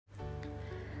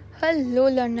Hello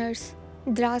learners,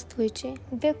 Здравствуйте.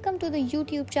 Welcome to the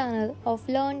YouTube channel of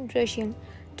Learn Russian.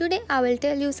 Today I will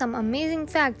tell you some amazing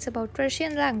facts about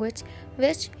Russian language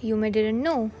which you may didn't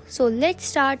know. So let's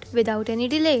start without any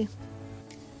delay.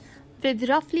 With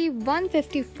roughly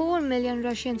 154 million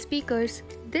Russian speakers,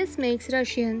 this makes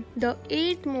Russian the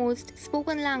 8th most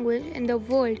spoken language in the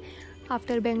world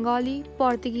after Bengali,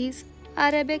 Portuguese,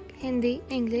 Arabic, Hindi,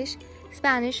 English,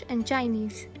 Spanish and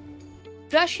Chinese.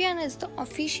 Russian is the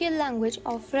official language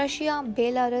of Russia,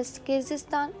 Belarus,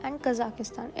 Kyrgyzstan, and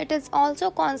Kazakhstan. It is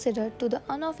also considered to the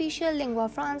unofficial lingua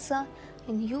franca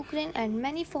in Ukraine and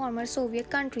many former Soviet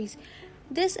countries.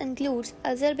 This includes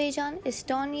Azerbaijan,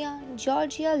 Estonia,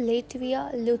 Georgia,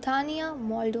 Latvia, Lithuania,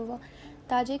 Moldova,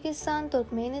 Tajikistan,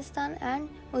 Turkmenistan, and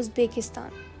Uzbekistan.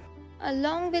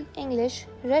 Along with English,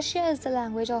 Russia is the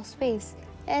language of space.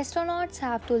 Astronauts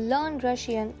have to learn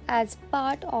Russian as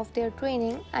part of their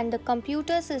training, and the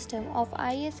computer system of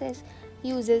ISS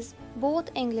uses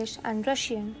both English and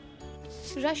Russian.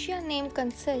 Russian name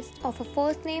consists of a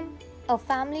first name, a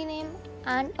family name,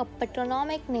 and a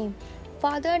patronymic name,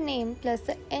 father name plus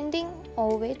the ending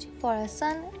 "ovich" for a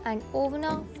son and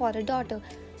 "ovna" for a daughter.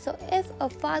 So if a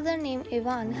father named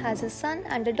Ivan has a son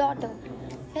and a daughter,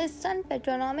 his son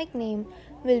patronymic name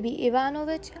will be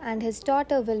Ivanovich and his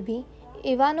daughter will be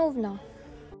Ivanovna.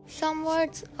 Some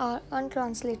words are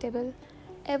untranslatable.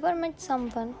 Ever met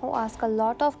someone who asks a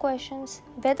lot of questions,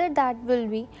 whether that will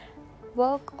be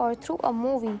work or through a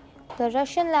movie? The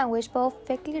Russian language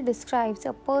perfectly describes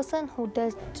a person who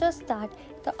does just that.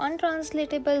 The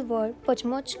untranslatable word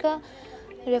 "почмучка"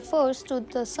 refers to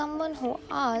the someone who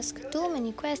asks too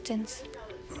many questions.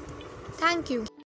 Thank you.